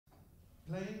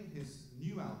playing his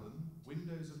new album,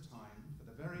 Windows of Time, for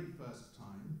the very first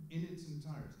time in its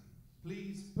entirety.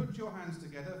 Please put your hands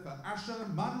together for Asher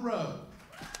Monroe.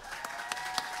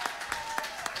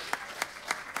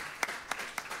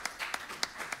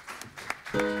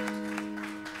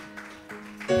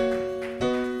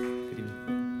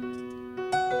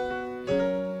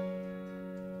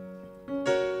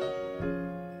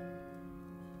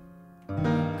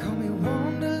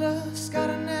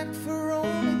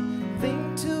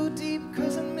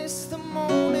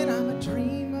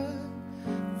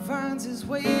 His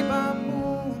way by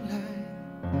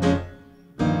moonlight.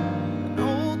 An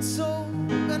old soul,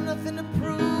 got nothing to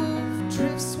prove,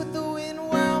 drifts with the wind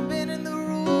while bending the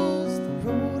rules. The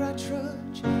road I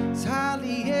trudge is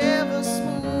hardly ever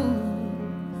smooth.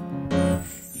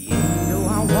 Even though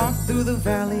I walk through the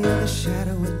valley of the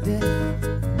shadow of death,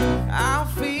 I'll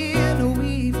fear no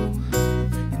evil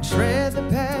and tread the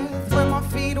path where my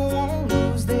feet won't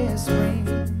lose their spring.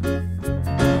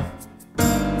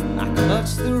 I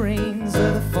clutch the reins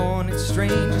of the thorny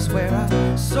strangers where I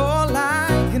soar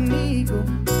like an eagle,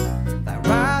 like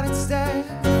riding staff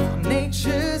on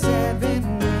nature's advent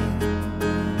wing.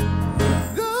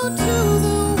 Go to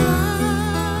the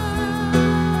wild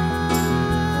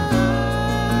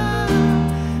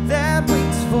that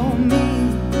waits for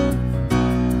me.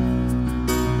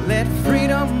 Let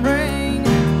freedom ring.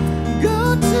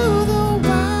 Go to the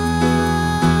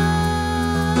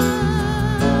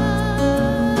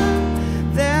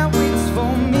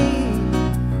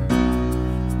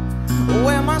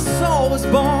where my soul was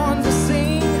born to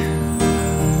sing.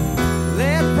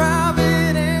 Let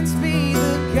providence be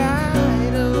the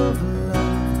guide of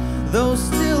love, though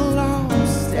still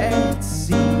lost at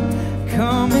sea.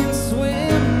 Come and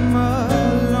swim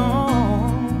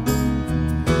along.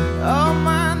 A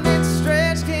mind that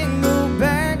stretched can go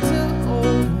back to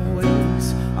old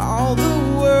ways. All the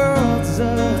world's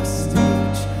a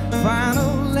stage,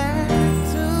 final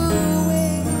act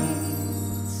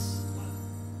awaits.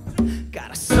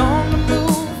 Got a song to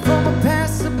move from a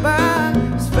passerby.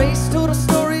 His face told a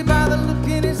story by the look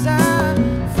in his eye,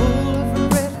 full of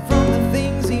regret from the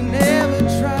things he never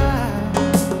tried.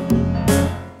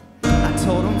 I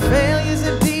told him failure's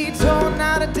a detour,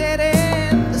 not a dead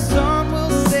end. The sun will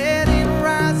set and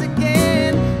rise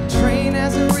again. The train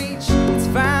hasn't reached its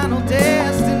final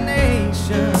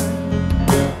destination.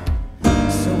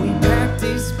 So he packed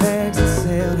his bags and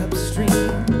sailed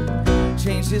upstream,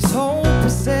 changed his whole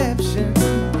perception,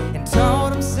 and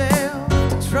taught himself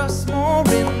to trust more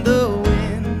in the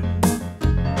wind.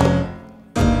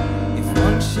 If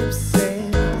one ship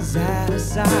sails out of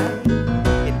sight,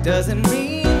 it doesn't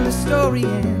mean the story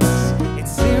ends. It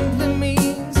simply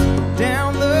means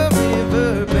down the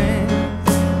river bends.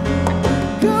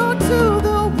 Go to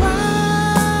the wild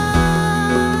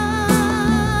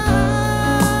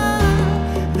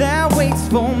that waits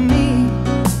for me.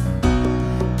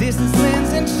 Distance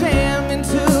lends enchantment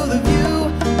to the view.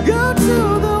 Go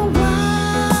to the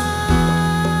wild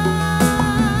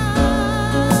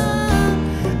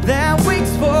that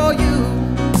waits for you,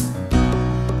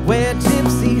 where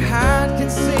gypsy heart can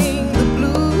sing the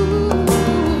blues.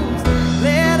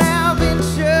 Let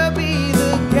adventure be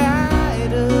the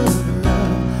guide of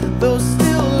love, though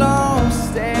still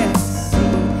lost at sea.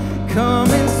 Come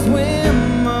and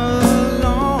swim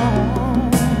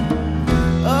along.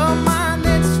 A mind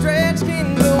that stretched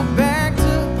can go back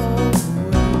to old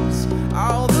ways.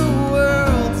 All the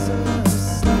world's a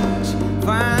stage,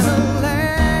 final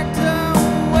act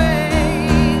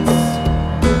awaits.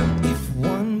 If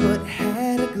one but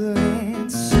had a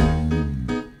glance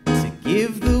to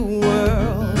give the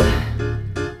world,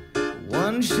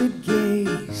 one should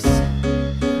gaze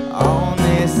on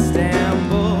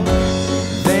Istanbul,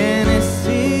 Venice,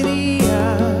 city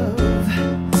of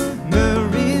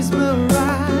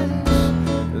mirage,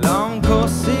 long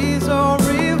courses or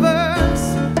rivers,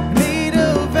 need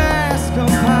a vast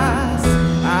compass.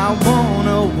 I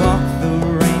wanna walk the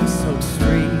rain-soaked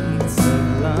streets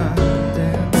of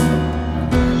London.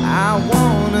 I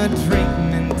wanna drink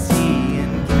mint tea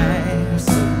in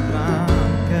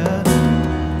Casablanca.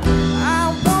 I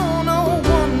wanna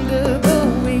wander the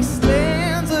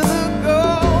wastelands of the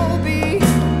Gobi,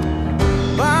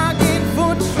 bargain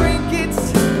for trinkets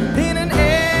in an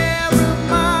Arab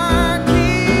market.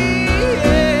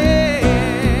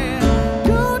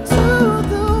 Go to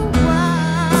the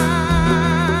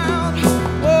wild,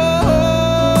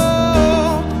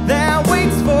 oh, that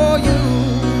waits for you.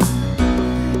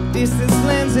 Distance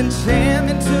lends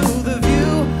enchantment to the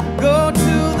view. Go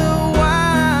to the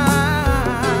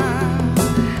wild,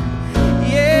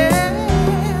 yeah,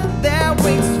 that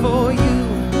waits for you,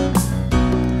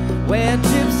 where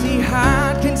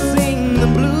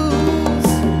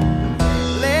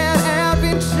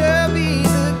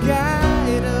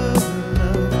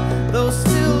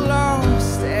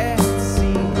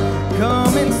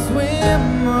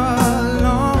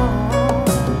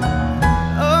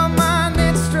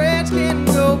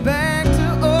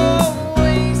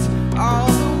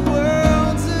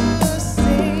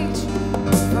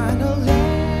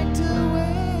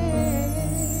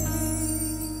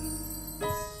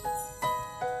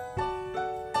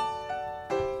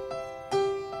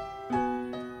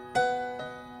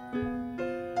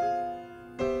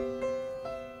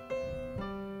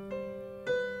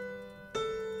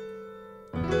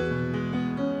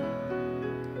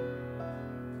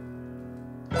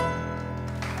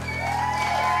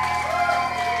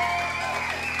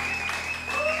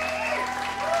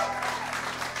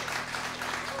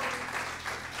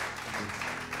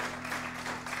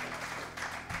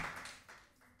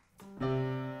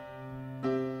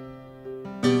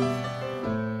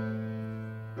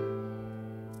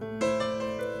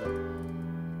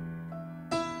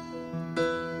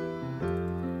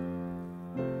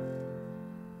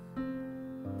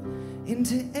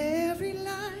Into every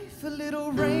life a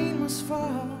little rain must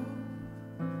fall.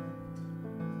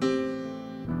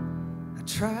 I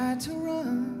tried to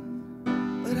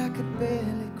run, but I could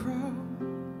barely crawl.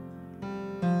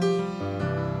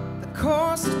 The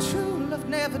course of true love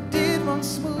never did run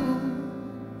smooth.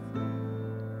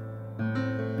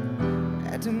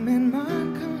 Had to mend my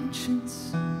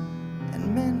conscience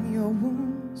and mend your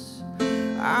wounds.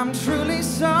 I'm truly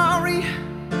sorry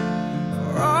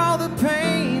for all the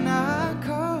pain I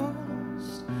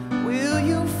caused. Will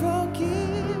you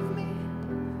forgive me?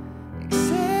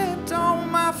 Accept all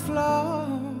my flaws.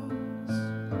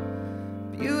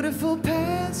 Beautiful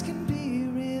paths can be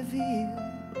revealed,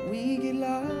 we get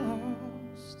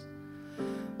lost.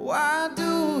 Why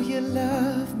do you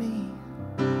love me?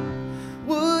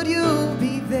 Would you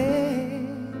be there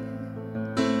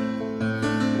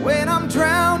when I'm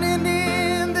drowning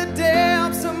in the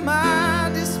depths of my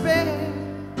despair?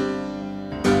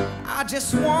 I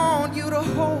just want you to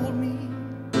hold me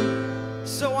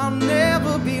so I'll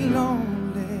never be lonely.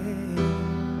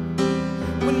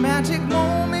 When magic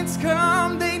moments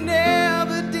come, they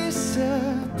never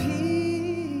disappear.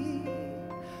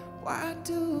 Why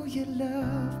do you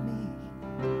love me?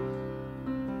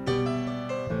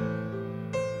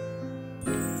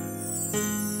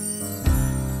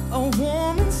 A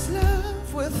woman's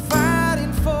love worth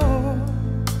fighting for,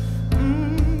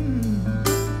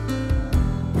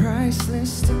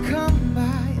 priceless to come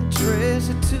by, a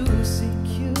treasure to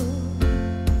secure.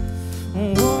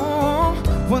 Oh,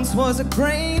 once was a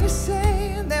grain of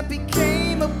sand that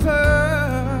became a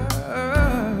pearl.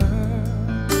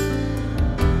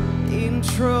 In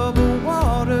troubled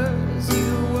waters,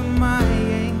 you were my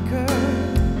anchor.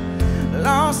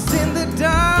 Lost in the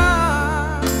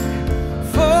dark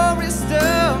forest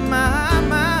of my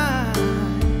mind,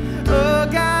 a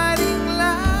guiding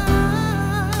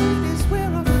light is where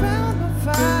I found my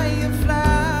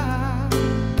firefly.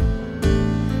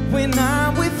 When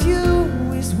I'm with you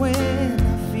is when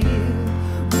I feel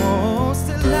most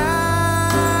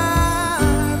alive.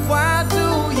 Why do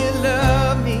you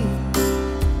love me?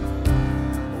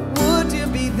 Would you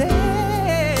be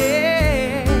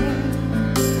there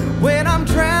when I'm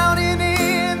drowning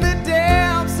in the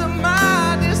depths of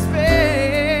my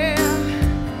despair?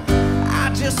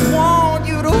 I just want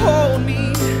you to hold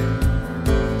me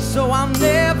so I'll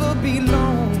never be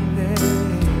lonely.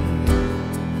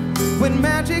 When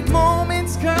magic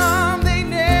moments come, they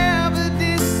never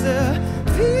disappear.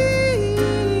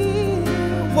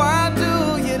 Why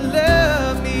do you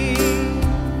love me?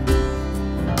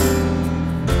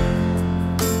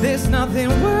 There's nothing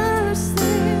worse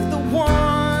than the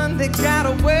one that got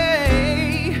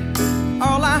away.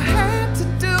 All I had to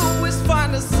do was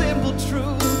find a simple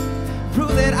truth,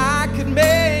 prove that I could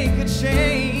make a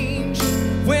change.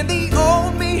 When the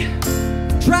old me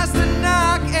tries to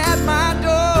knock at my door,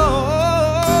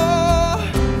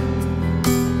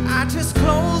 I just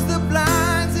close the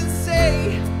blinds and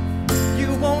say,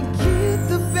 you won't get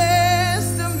the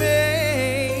best of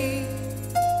me.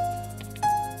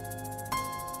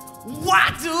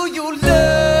 Why do you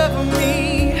love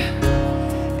me?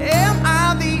 Am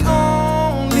I the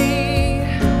only?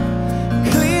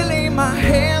 Clearly my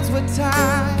hands were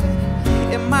tied.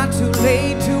 Am I too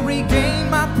late to regain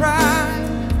my pride?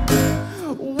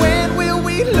 When will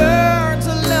we learn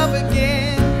to love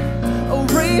again?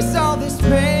 Erase all this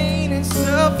pain and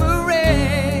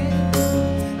suffering.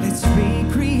 Let's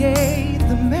recreate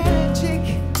the magic,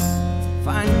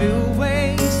 find new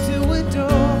ways to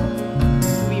adore.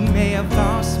 We may have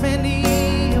lost many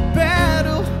a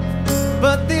battle,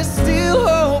 but there's still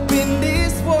hope in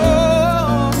this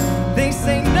war. They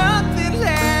say nothing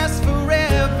lasts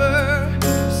forever,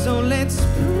 so let's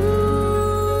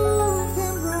prove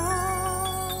them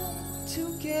wrong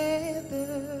together.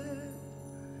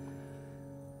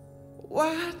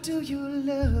 Why do you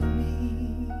love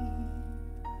me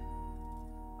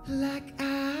like I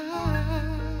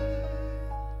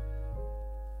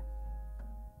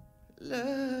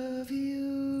love you?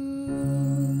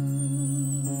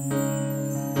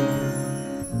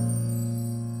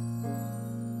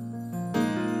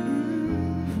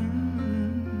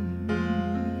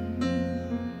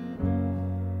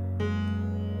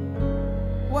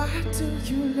 Why do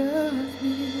you love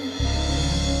me?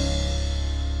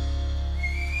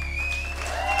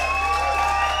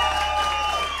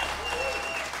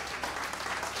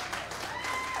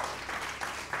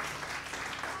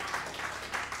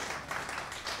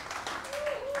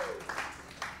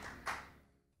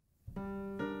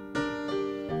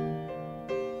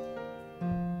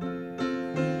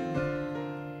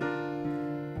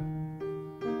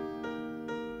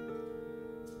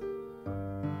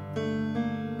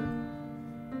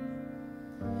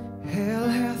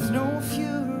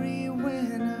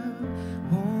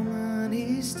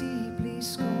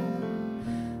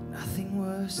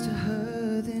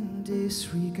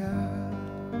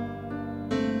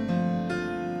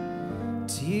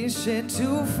 Tears shed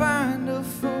to find a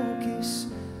focus,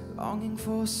 longing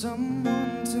for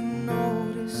someone to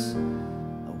notice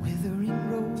a withering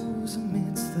rose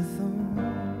amidst the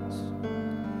thorns.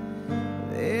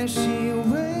 There she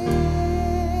waits,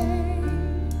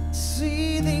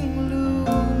 seething,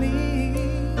 looming,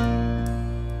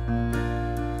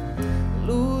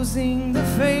 losing the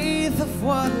faith of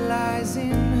what lies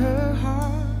in her heart.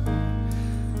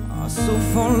 So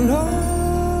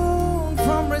forlorn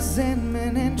from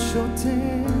resentment and short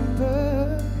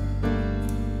temper,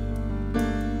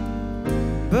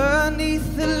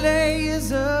 beneath the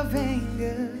layers of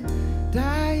anger,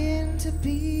 dying to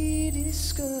be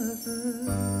discovered.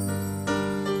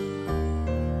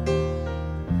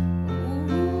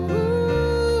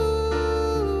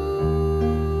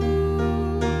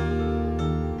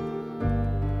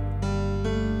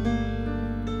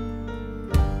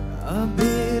 A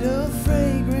bit of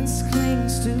fragrance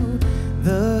clings to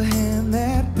the hand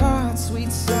that parts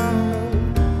sweet sorrow.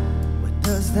 Where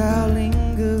dost thou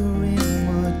linger in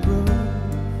what grove?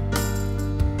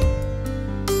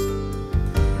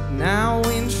 Now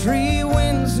wintry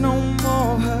winds no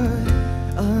more hurt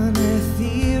an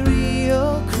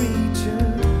ethereal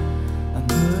creature, a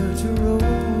myrtle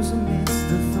rose amidst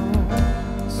the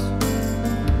thorns.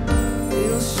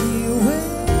 Will she wait?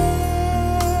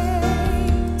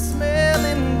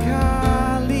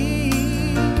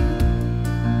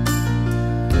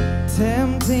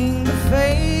 Tempting the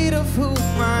fate of who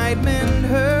might mend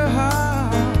her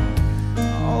heart,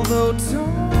 although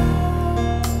torn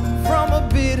from a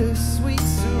bittersweet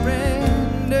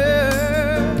surrender,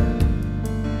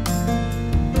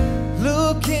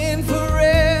 looking for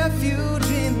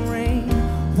refuge in rain,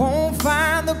 won't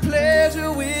find the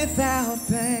pleasure without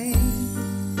pain.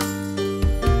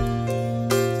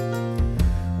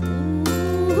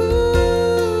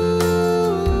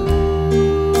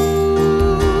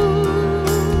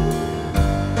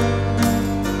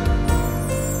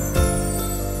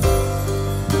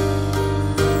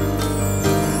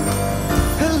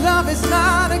 It's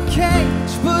not a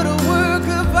cage, but a work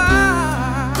of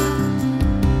art.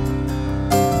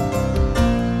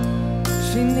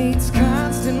 She needs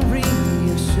constant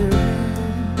reassurance.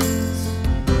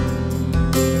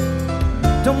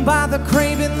 Don't bother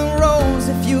craving the rose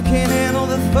if you can't handle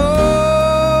the thorn.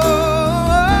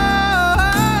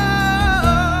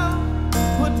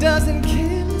 What doesn't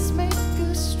kill us make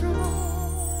us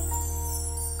strong.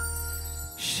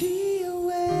 She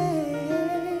awaits,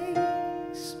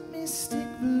 mystic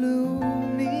blooming.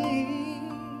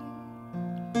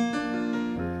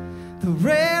 The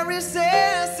rarest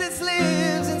essence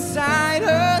lives inside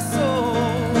her soul.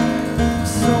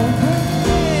 So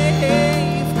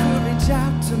brave, courage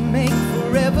out to make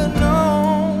forever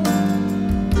known.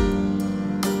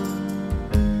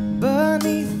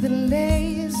 Beneath the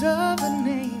layers of an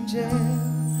angel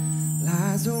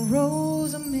lies a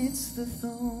rose amidst the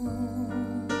thorns.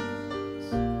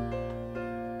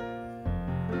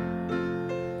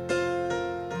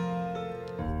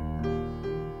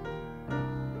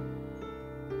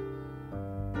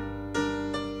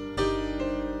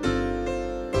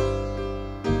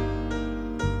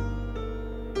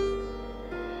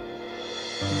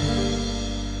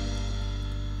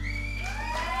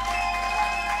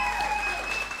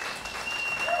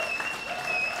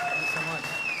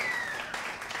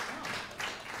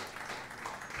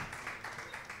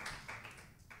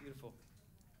 Beautiful.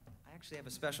 I actually have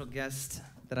a special guest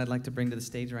that I'd like to bring to the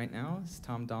stage right now. It's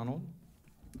Tom Donald.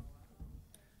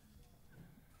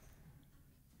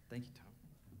 Thank you, Tom.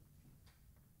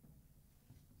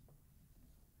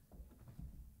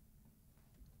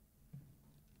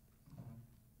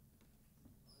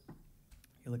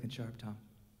 You're looking sharp, Tom.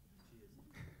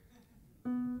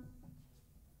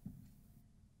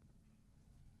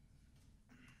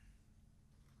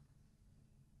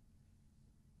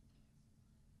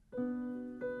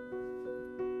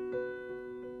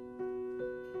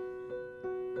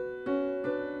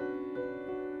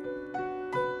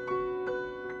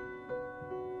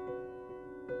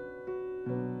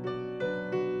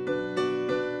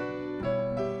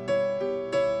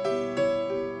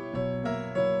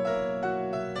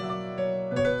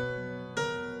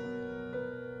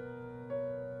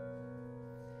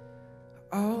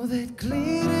 All that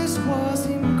glitters was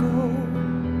in gold.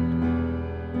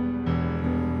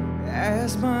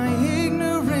 As my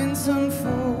ignorance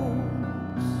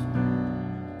unfolds,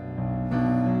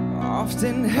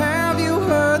 often have you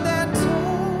heard that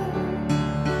told?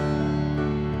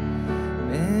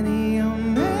 Many a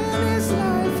man his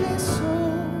life is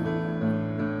sold.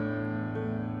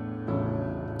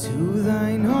 To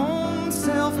thine own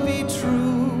self be true.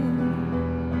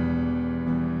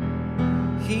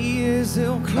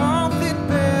 silk cloth it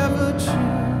bever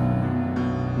true.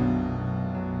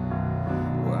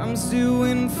 Worms do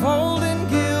enfold in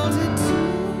gilded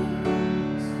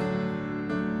tombs.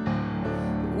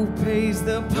 Who pays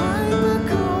the piper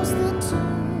calls the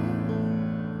tune.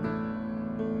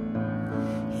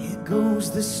 Here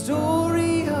goes the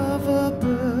story of a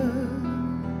bird,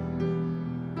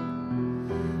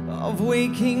 of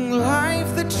waking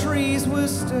life the trees were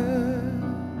stirred.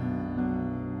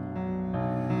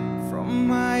 From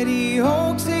mighty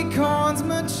oaks acorns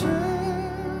mature,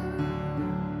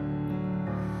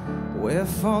 where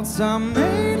faults are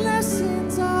made,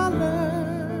 lessons are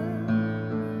learned.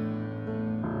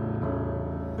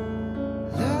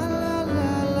 La la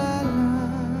la la la.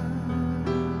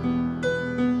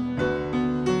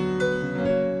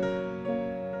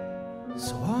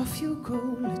 So off you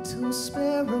go, little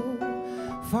sparrow.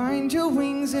 Find your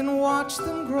wings and watch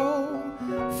them grow.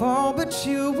 Fall, but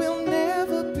you will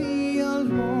never be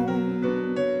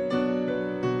alone.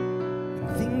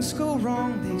 When things go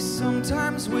wrong, they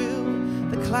sometimes will.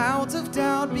 The clouds of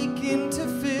doubt begin to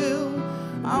fill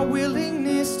our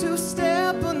willingness to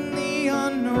step on the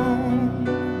unknown.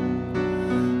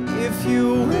 If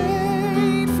you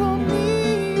wait for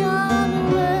me,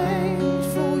 I'll wait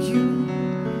for you.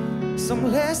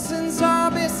 Some lessons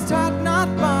are best taught not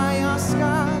by our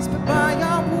scars, but by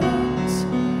our wounds.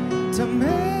 To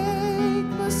make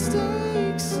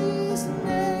mistakes is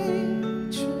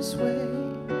nature's way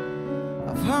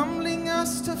of humbling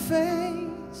us to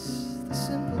face the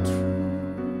simple truths.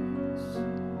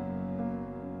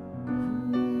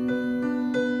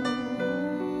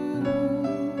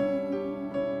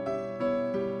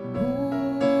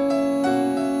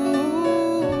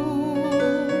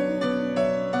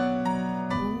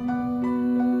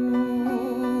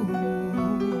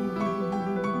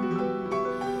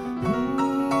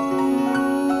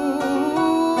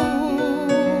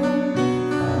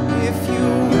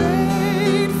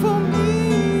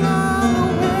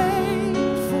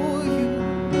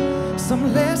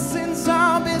 Some lessons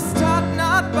are best taught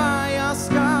not by our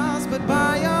scars, but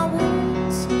by our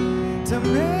wounds. To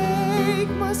make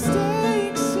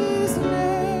mistakes is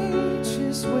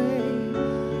nature's way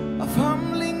of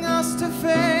humbling us to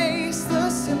face the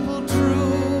simple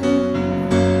truth.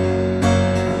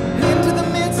 Into the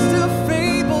midst of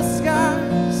fabled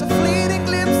skies, a fleeting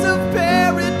glimpse of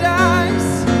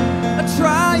paradise, a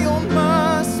trial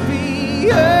must be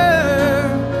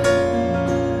earned.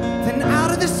 Then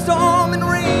out of the storm and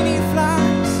rainy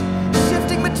flies,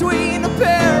 shifting between the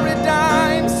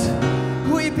paradigms,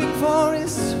 weeping for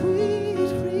his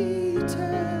sweet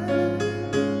return.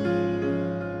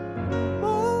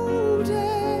 Molding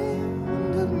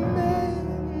and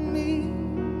mending,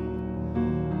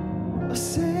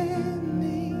 ascending.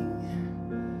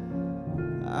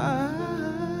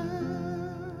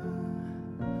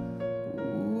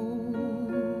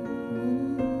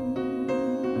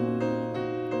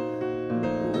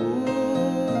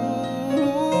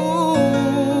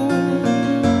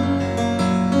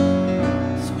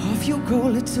 Go,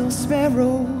 little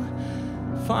sparrow,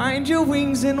 find your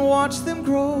wings and watch them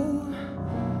grow.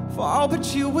 Fall,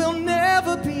 but you will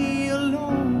never be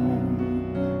alone.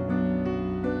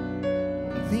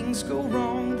 When things go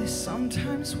wrong, they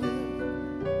sometimes will.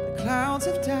 The clouds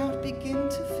of doubt begin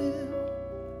to fill.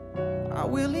 Our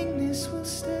willingness will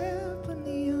step on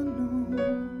the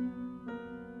unknown.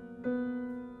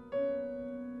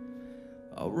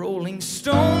 A rolling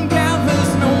stone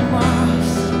gathers no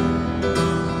moss,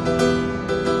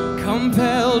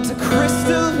 compelled to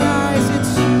crystallize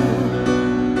its hue.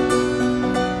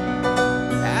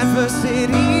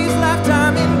 Adversity's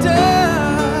lifetime in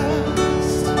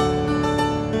dust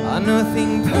are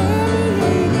nothing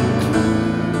permeating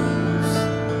clues.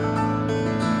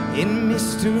 In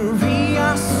mystery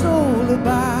our soul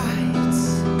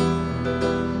abides,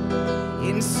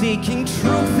 in seeking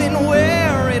truth and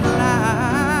where it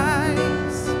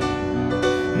lies.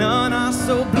 None are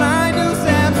so blind whose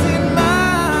absent mind,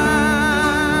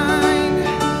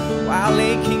 while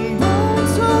aching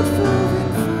bones hold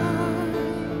fervent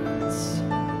finds.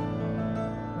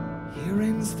 Here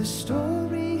ends the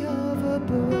story of a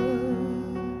bird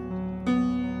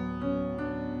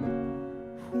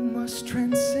who must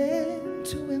transcend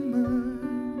to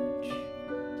emerge,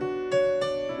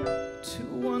 to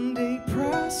one day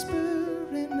prosper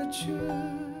and mature.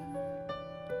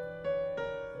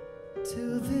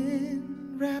 Till then,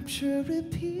 rapture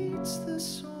repeats the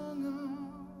song of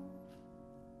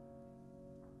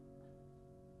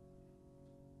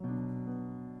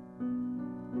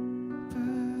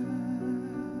birth.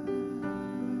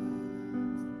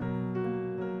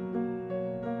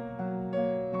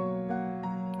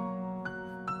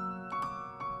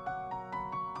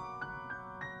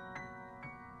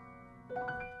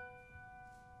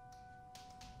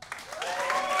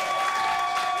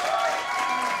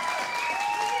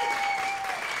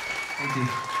 Thank you.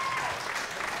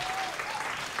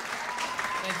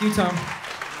 Thank you, Tom.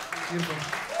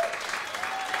 Beautiful.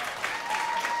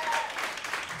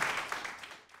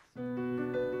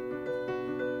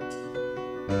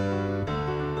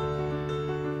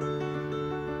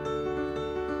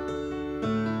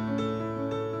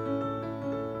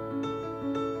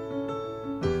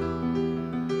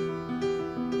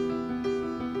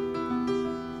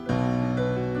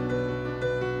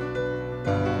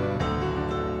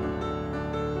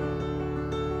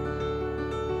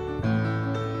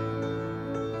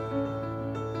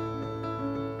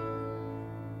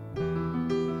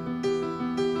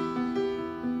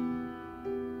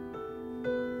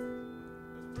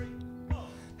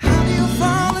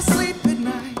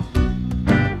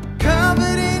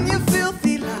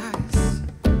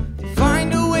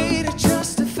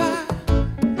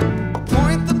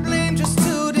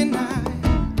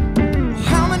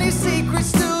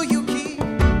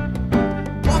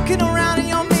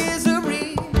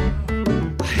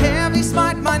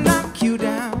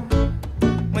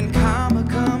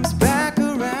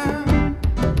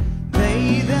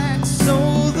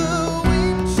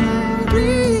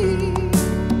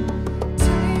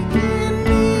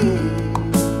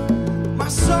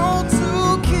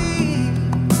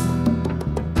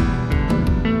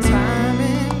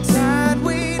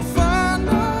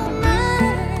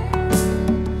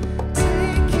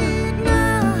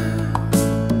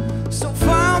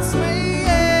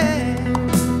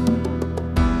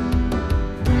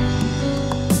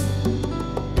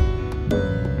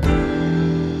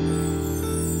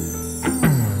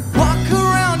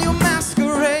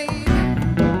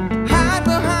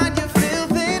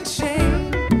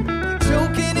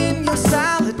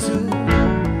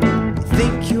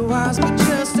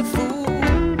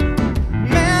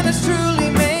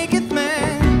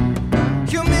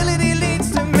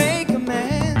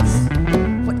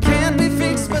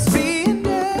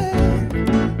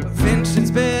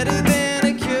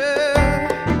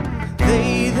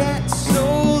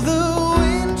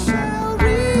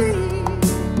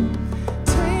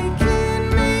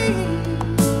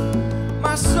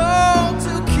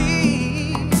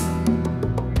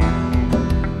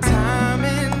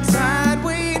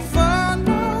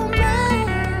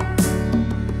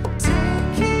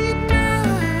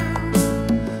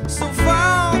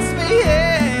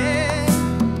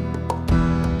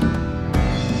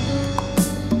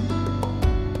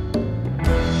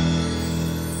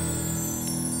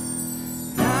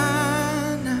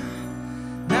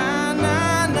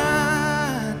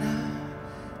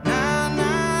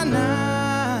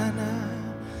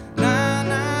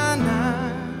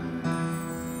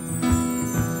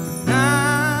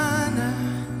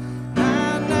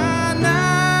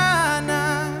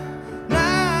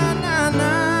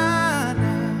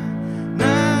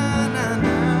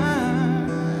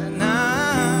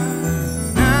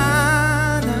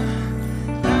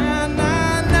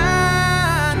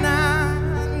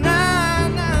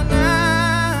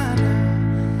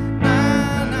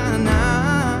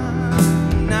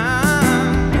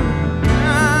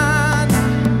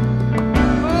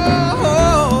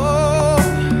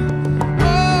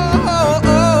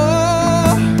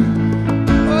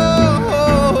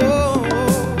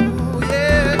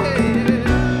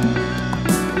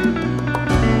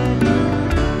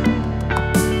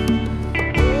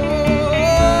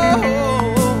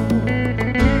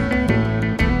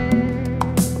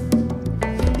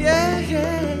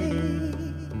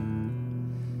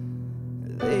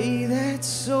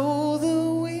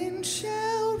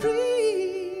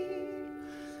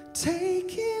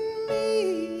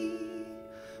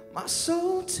 my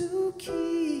soul to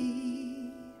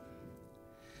keep.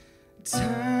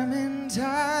 Time and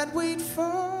tide wait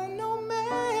for no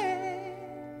man.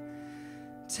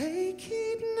 Take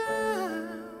it now,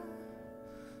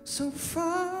 so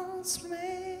faults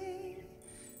may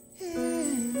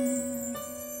end.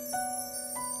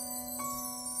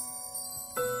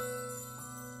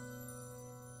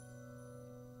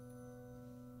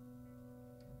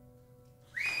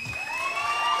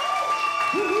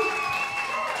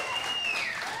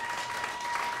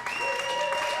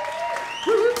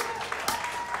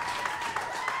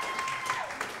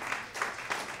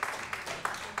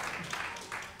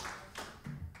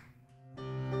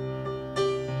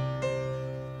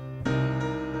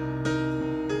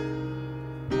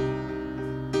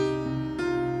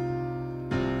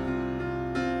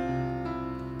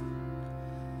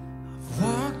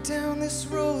 Down this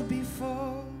road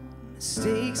before,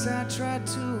 mistakes I tried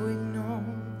to ignore,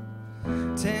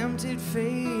 tempted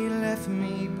fate left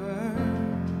me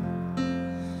burned.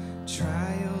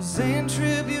 Trials and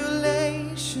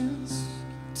tribulations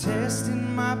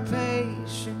testing my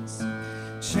patience.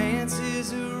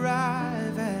 Chances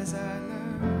arrive as I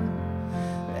learn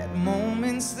that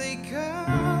moments they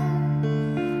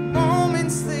come,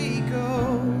 moments they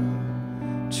go.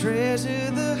 Treasure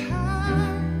the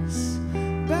highs,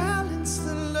 balance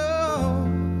the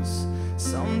lows.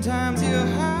 Sometimes your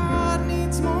heart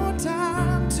needs more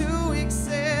time to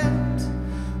accept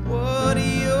what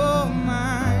your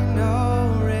mind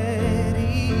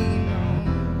already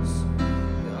knows.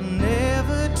 You're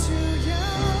never too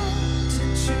young to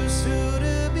choose who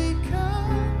to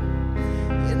become.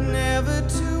 You're never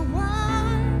too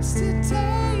wise to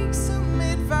take some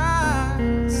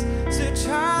advice. Search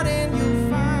hard and you'll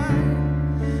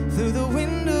find through the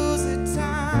windows of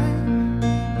time.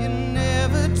 You're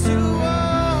never too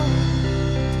old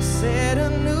to set a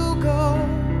new goal.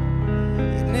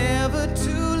 You're never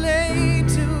too late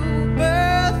to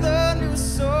birth a new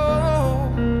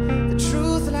soul. The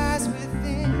truth lies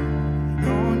within,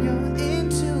 on your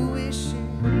intuition,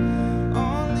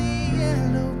 on the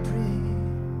yellow print.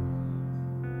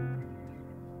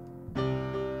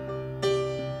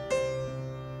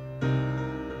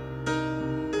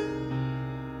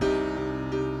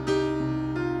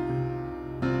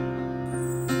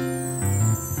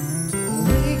 To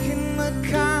awaken the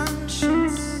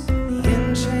conscience, the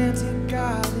enchanted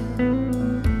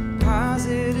garden,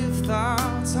 positive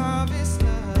thoughts, harvest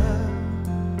love.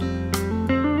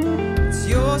 It's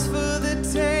yours for the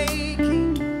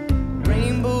taking,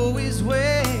 rainbow is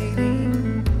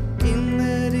waiting in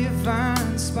the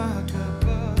divine spark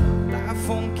above. Life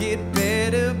won't get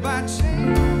better by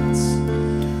chance,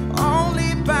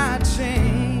 only by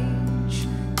change.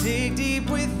 Dig deep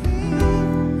within,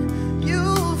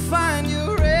 you'll find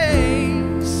your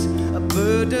race. A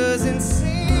bird doesn't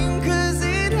sing 'cause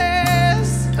it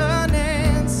has an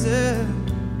answer.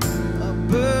 A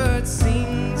bird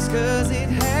sings 'cause it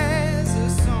has a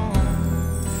song.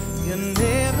 You're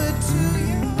never too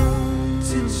young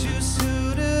to choose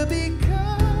who to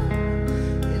become.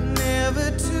 You're never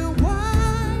too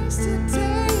wise to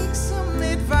take some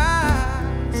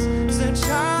advice. Search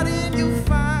hard and you'll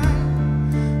find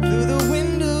through the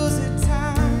windows of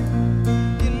time.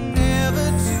 You're never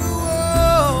too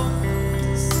old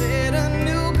to set a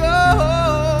new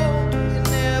goal. You're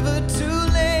never too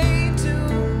late to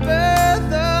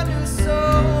birth a new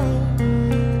soul.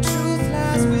 The truth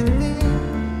lies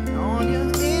within, on your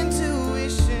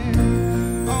intuition,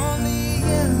 on the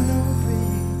yellow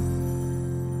print.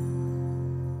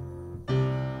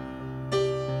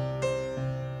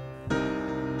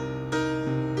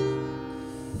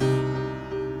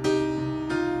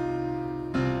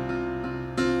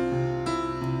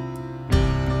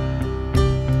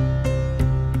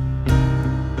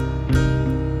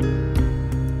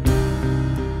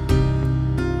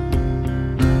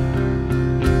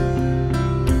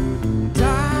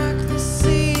 Darkness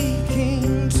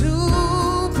seeking to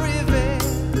prevail,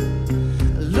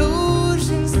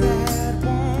 illusions that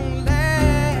won't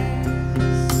last.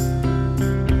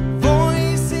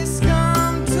 Voices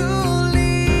come to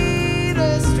lead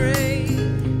us astray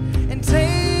and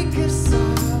take us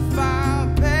off our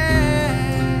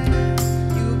path.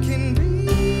 You can be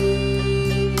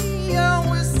your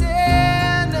worst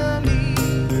enemy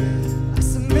by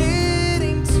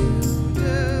submitting to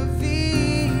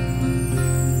defeat.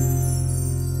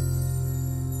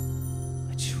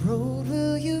 Which road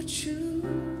will you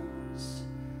choose?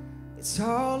 It's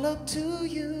all up to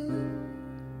you.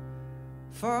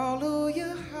 Follow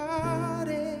your heart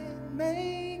and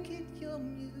make it your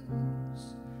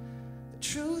muse. The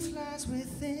truth lies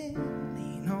within,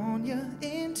 lean on your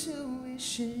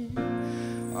intuition,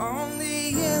 on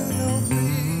the yellow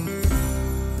brick.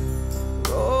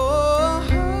 Oh,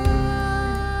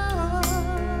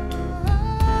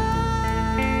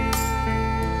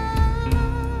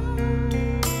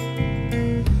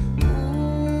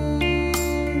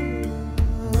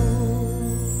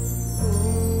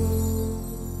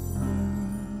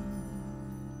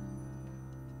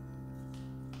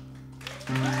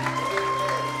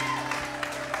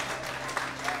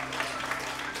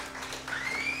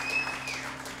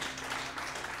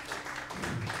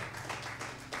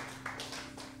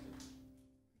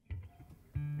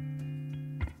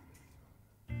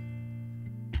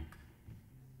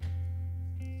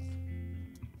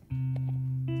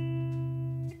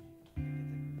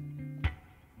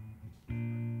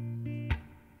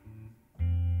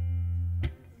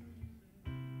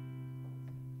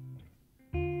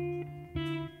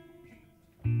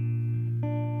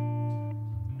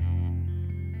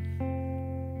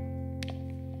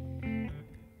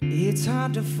 It's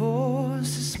hard to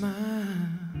force a smile.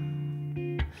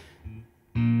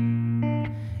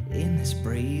 this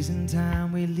brazen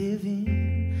time we live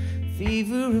in,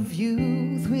 fever of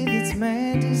youth with its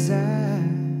mad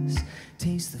desires.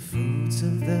 Taste the fruits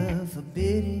of the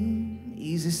forbidden,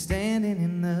 easy standing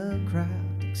in the crowd,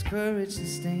 takes courage to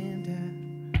stand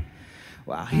out.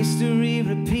 While history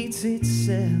repeats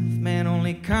itself, man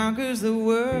only conquers the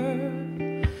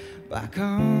world by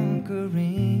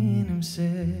conquering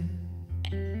himself.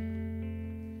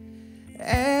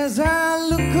 As I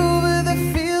look over the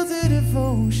fields of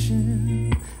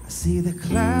devotion, I see the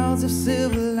clouds of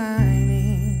silver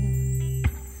lining.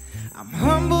 I'm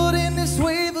humbled in this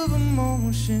wave of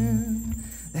emotion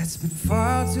that's been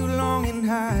far too long in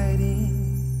hiding.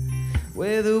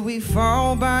 Whether we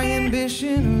fall by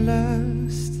ambition or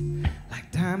lust,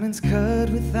 like diamonds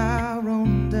cut with our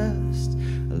own dust,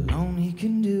 alone he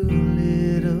can do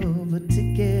little, but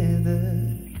together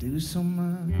do so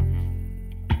much.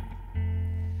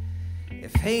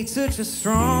 If hate's such a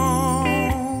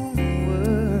strong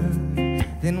word,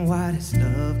 then why does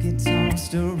love get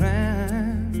tossed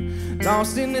around?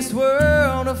 Lost in this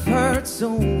world of hurt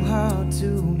so hard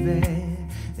to bear,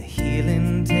 the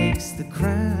healing takes the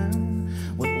crown.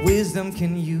 What wisdom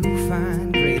can you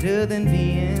find greater than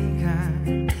being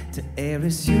kind? To err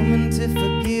is human, to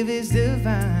forgive is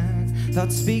divine.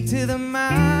 Thoughts speak to the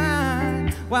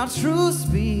mind, while truth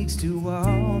speaks to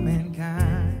all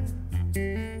mankind.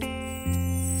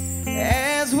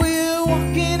 As we're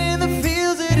walking in the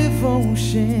fields of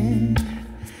devotion,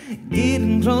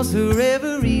 getting closer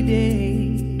every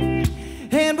day,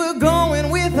 and we're going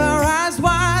with our eyes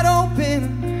wide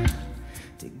open,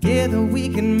 together we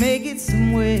can make it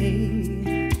some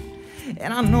way.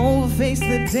 And I know we'll face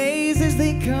the days as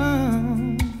they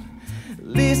come,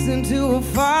 listen to a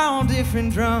far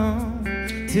different drum,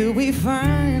 till we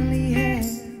finally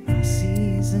have our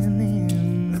season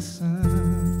in the sun.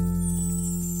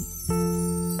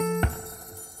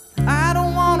 I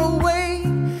don't wanna wait,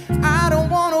 I don't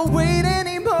wanna wait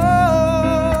anymore.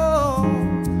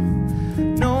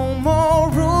 No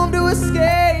more room to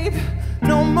escape,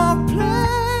 no more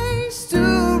place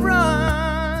to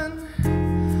run.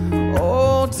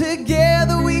 Oh,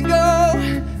 together we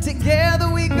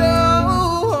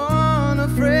go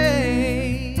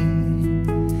unafraid.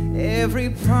 Every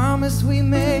promise we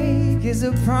make is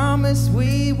a promise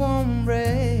we won't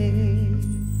break.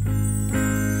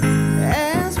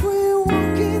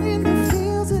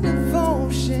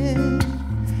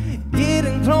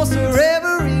 Closer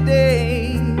every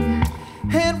day,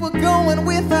 and we're going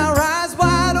with our eyes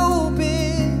wide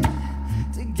open,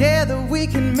 together we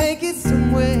can make it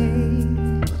some way.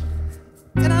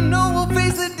 And I know we'll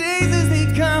face the days as they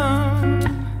come,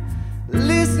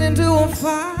 listening to a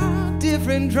far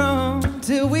different drum,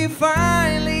 till we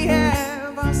finally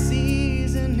have our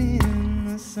season in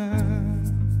the sun.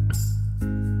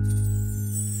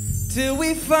 Till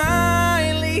we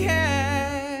finally have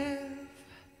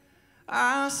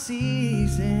our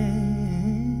season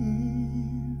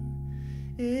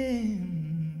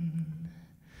in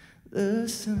the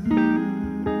sun.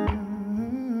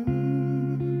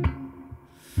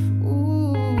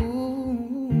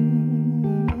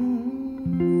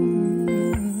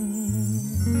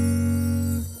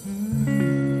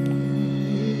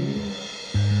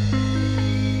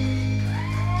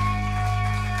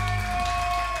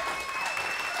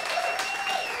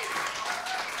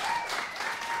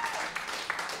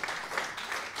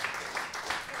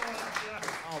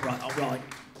 All right.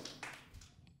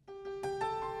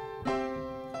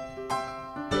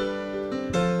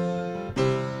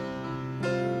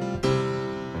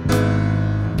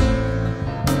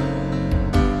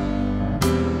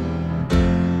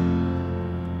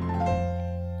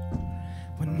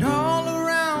 When all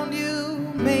around you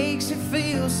makes you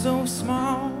feel so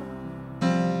small,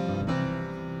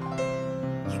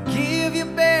 you give your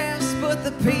best, but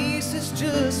the pieces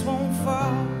just won't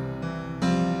fall.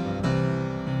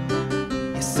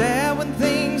 Sad when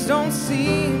things don't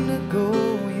seem to go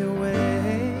your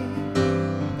way.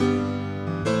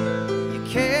 You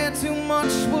care too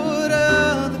much what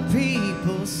other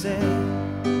people say.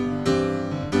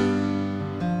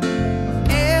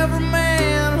 Every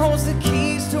man holds the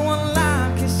keys to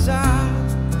unlock his heart.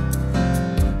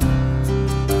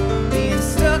 Being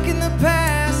stuck in the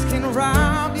past can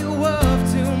rob you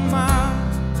of tomorrow.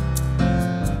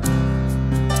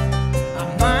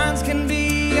 Our minds can be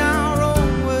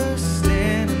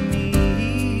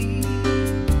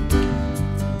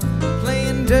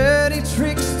dirty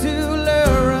tricks to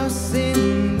lure us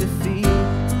in defeat.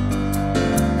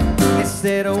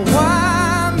 Instead of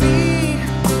why me,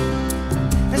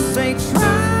 and say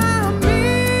try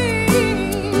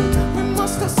me. We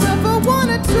must have suffered one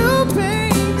or two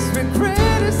pains,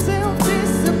 regret itself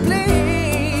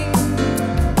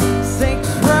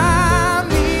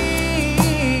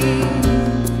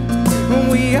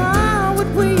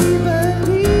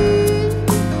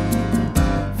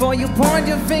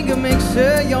finger, make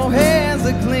sure your hands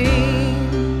are clean.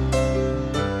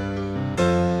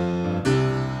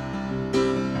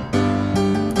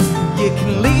 You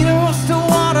can lead a horse to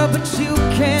water, but you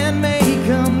can't make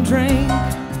them drink.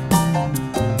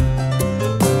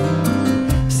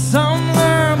 Some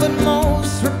learn, but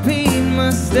most repeat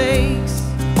mistakes.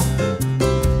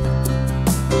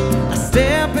 A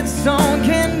stepping stone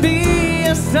can be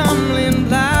a stumbling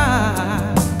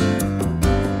block.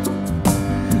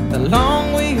 The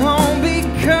long way home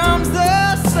becomes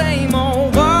the same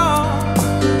old walk.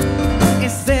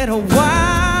 Instead of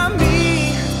why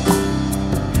me,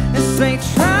 and say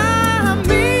try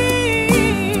me.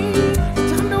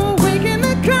 Time to awaken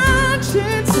the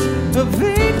conscience of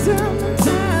victim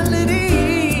mentality.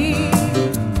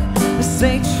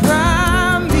 Say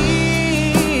try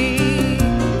me.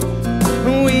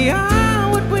 We are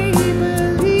what we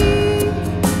believe.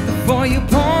 Before you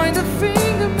point the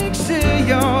finger, make sure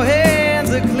your hands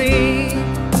are clean.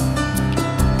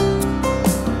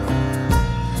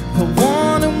 The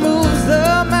one who moves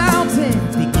the mountain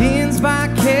begins by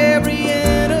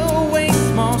carrying away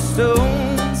small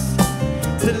stones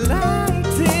to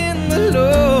lighten the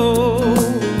load.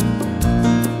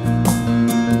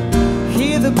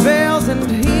 Hear the bells and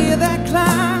hear that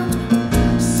climb.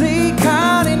 Seek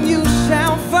out and you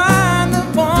shall find the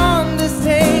wonders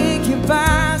take you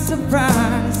by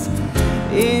surprise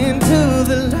into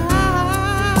the light.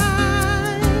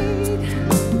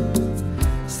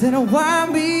 Instead of why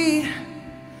me,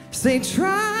 say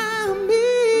try me.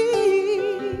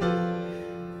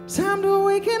 Time to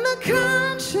awaken the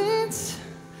conscience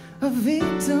of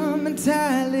victim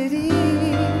mentality.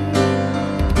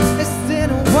 Instead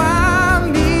of why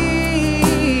me,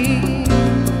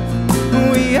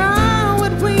 we are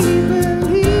what we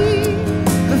believe.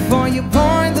 Before you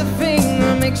point the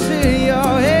finger, make sure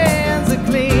your hands are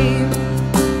clean.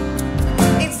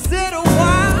 Instead of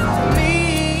why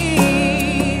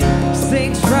me,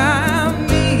 say try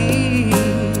me.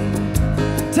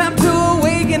 Time to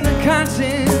awaken the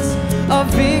conscience of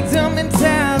victim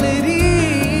mentality.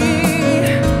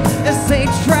 And say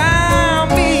try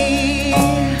me.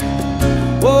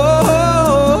 Oh,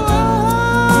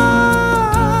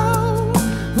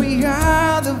 we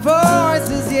are the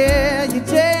voices, yeah, you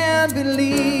can't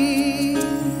believe.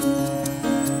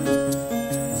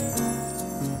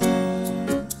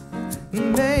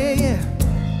 Yeah.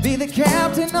 Be the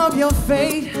captain of your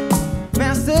fate,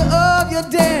 master of your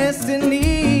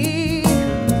destiny.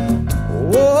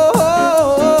 Whoa,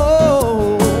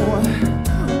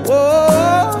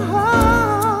 whoa,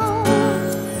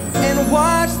 and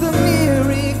watch the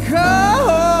miracles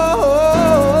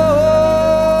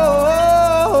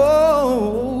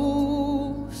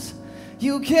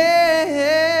you can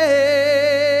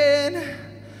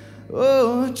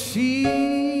achieve.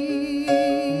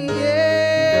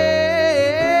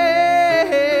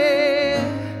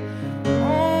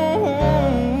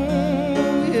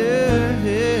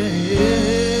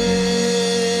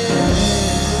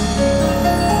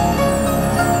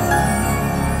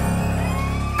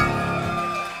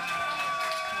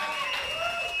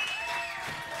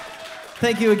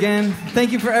 Thank you again.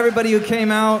 Thank you for everybody who came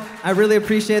out. I really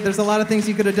appreciate it. There's a lot of things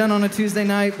you could have done on a Tuesday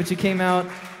night, but you came out.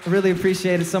 I really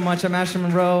appreciate it so much. I'm Asher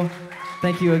Monroe.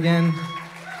 Thank you again.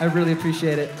 I really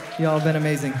appreciate it. You all have been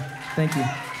amazing. Thank you.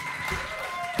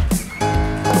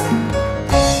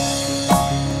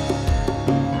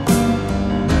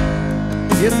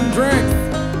 Get some drinks.